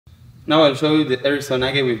Now I'll show you the Seio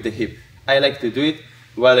Nage with the hip. I like to do it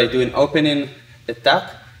while I do an opening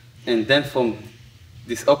attack, and then from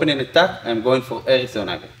this opening attack, I'm going for Seio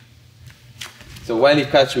Nage. So while he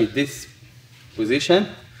catch me this position,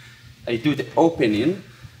 I do the opening,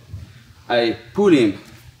 I pull him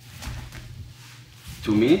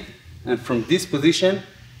to me, and from this position,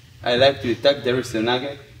 I like to attack the Seio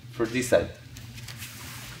Nage for this side.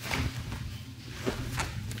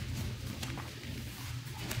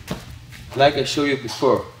 Like I showed you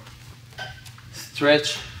before,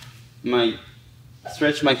 stretch my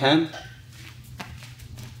hand,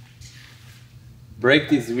 break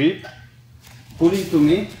this rib, pull it to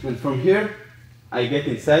me, and from here I get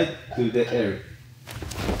inside to the area.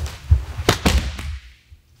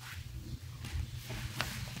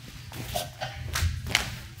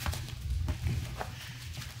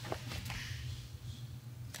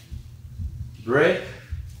 Break,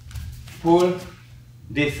 pull.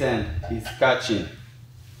 This hand is catching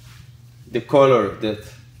the collar that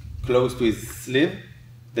close to his sleeve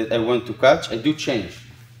that I want to catch. I do change.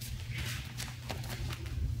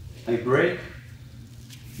 I break.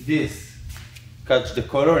 This catch the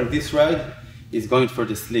collar, and this ride is going for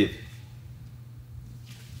the sleeve.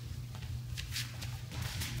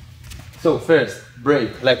 So first,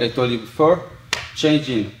 break, like I told you before,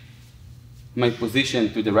 changing my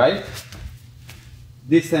position to the right.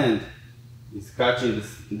 This hand is catching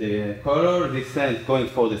the collar, this hand going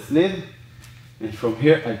for the sleeve, and from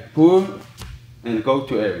here I pull and go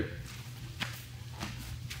to area.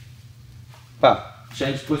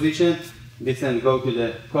 Change position, this hand go to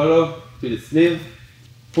the collar, to the sleeve,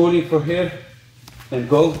 pulling from here, and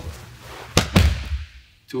go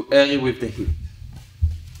to area with the hip.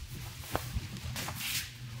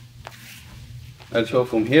 I'll show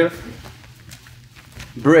from here.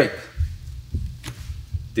 Break.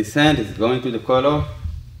 This hand is going to the collar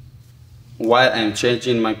while I'm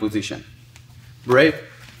changing my position. Break,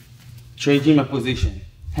 changing my position.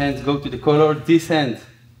 Hands go to the collar, this hand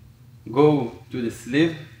go to the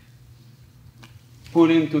sleeve,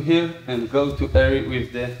 pulling to here and go to area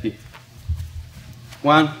with the hip.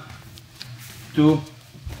 1, 2,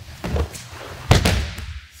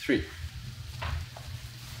 3.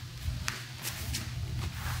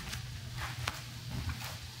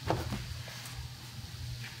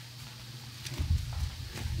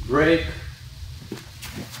 Break,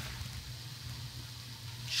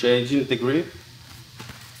 changing the grip,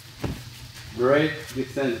 break,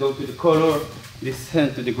 this hand go to the collar, this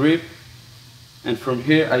hand to the grip, and from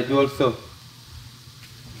here I do also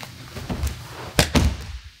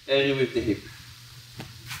area with the hip.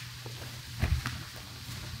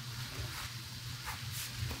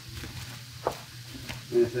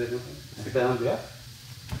 Okay,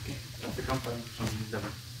 that's the company from this level.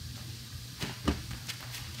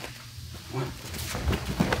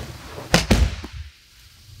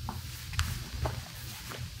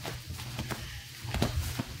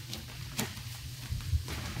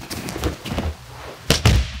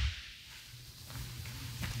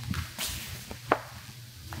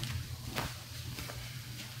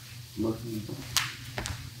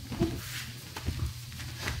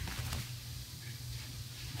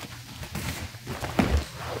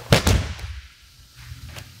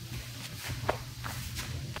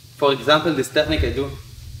 For example, this technique I do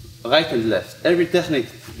right and left. Every technique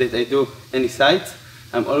that I do any side,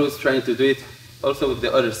 I'm always trying to do it also with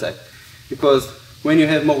the other side. Because when you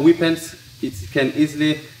have more weapons, it can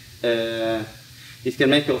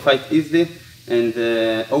make your fight easily and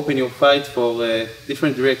open your fight for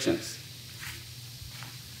different directions.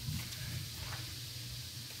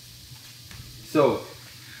 So,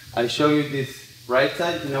 I show you this right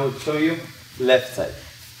side, and I will show you left side.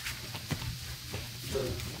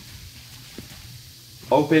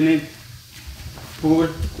 Opening, pull,